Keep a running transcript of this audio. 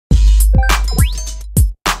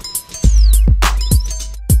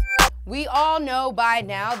We all know by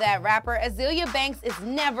now that rapper Azealia Banks is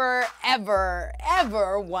never,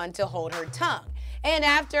 ever one to hold her tongue. And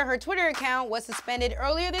after her Twitter account was suspended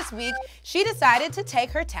earlier this week, she decided to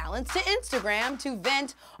take her talents to Instagram to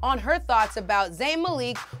vent on her thoughts about Zayn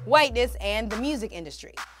Malik, whiteness, and the music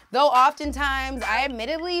industry. Though oftentimes I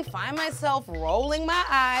admittedly find myself rolling my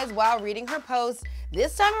eyes while reading her posts,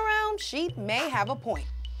 this time around she may have a point.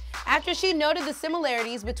 After she noted the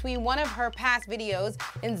similarities between one of her past videos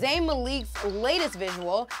and Zayn Malik's latest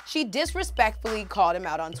visual, she disrespectfully called him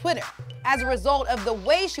out on Twitter. As a result of the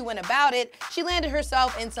way she went about it, she landed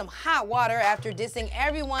herself in some hot water after dissing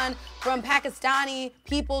everyone from Pakistani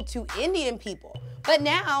people to Indian people. But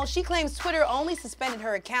now she claims Twitter only suspended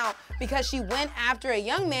her account because she went after a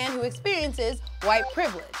young man who experiences white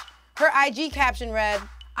privilege. Her IG caption read,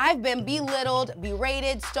 "I've been belittled,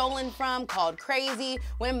 berated, stolen from, called crazy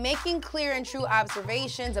when making clear and true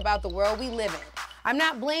observations about the world we live in. I'm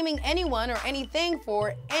not blaming anyone or anything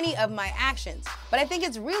for any of my actions, but I think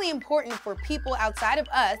it's really important for people outside of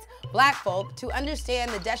us, black folk, to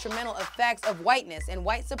understand the detrimental effects of whiteness and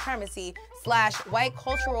white supremacy / white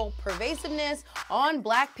cultural pervasiveness on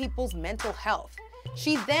black people's mental health."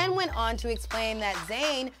 She then went on to explain that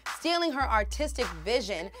Zayn stealing her artistic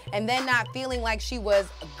vision and then not feeling like she was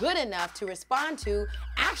good enough to respond to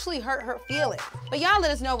actually hurt her feelings. But y'all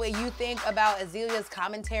let us know what you think about Azealia's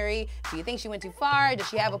commentary. Do you think she went too far? Does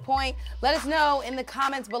she have a point? Let us know in the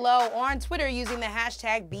comments below or on Twitter using the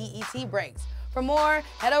hashtag BETBreaks. For more,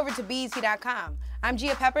 head over to BET.com. I'm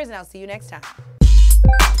Gia Peppers and I'll see you next time.